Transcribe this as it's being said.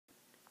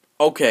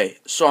Okay,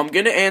 so I'm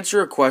going to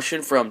answer a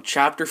question from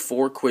Chapter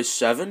 4, Quiz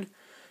 7.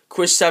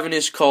 Quiz 7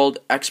 is called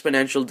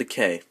Exponential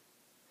Decay.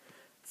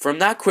 From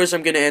that quiz,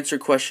 I'm going to answer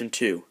question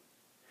 2.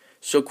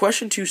 So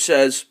question 2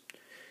 says,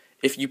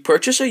 if you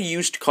purchase a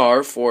used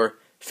car for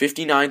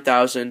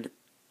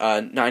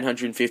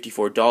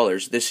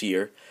 $59,954 this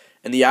year,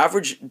 and the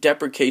average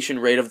depreciation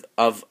rate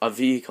of a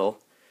vehicle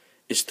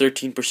is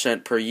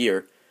 13% per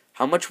year,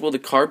 how much will the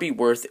car be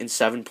worth in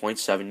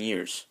 7.7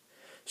 years?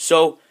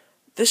 So,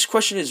 this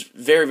question is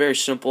very, very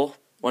simple.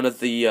 One of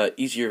the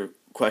easier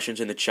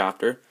questions in the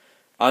chapter.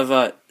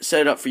 I've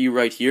set it up for you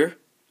right here.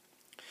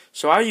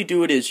 So how you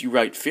do it is you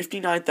write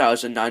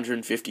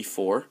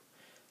 59,954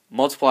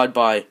 multiplied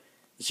by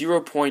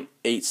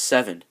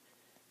 0.87.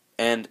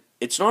 And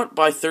it's not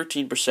by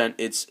 13%,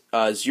 it's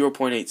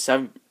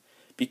 0.87,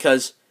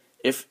 because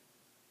if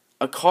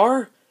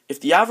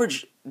the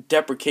average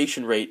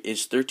depreciation rate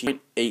is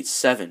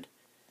 13.87,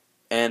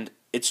 and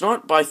it's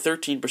not by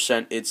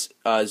 13%, it's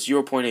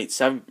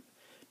 0.87,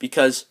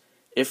 because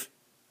if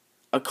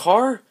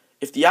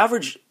the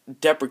average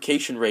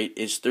depreciation rate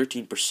is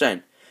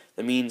 13%,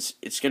 that means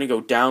it's going to go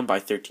down by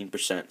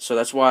 13%. So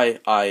that's why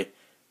I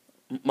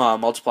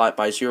multiply it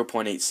by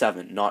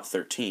 0.87, not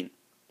 13.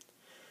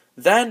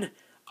 Then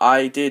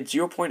I did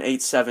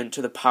 0.87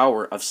 to the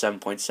power of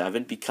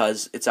 7.7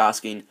 because it's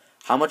asking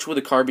how much will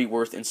the car be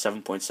worth in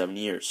 7.7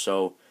 years.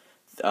 So,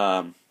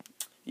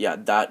 yeah,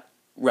 that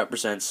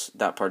represents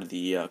that part of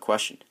the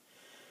question.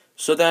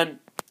 So then,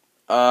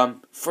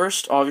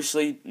 first,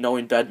 obviously,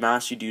 knowing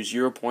BEDMAS, you do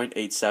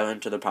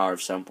 0.87 to the power of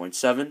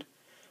 7.7.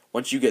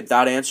 Once you get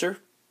that answer,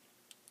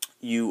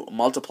 you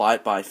multiply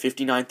it by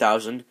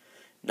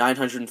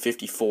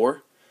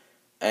 59,954,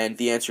 and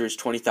the answer is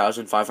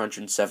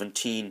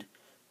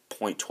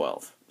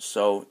 20,517.12.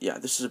 So, yeah,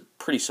 this is a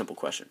pretty simple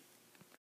question.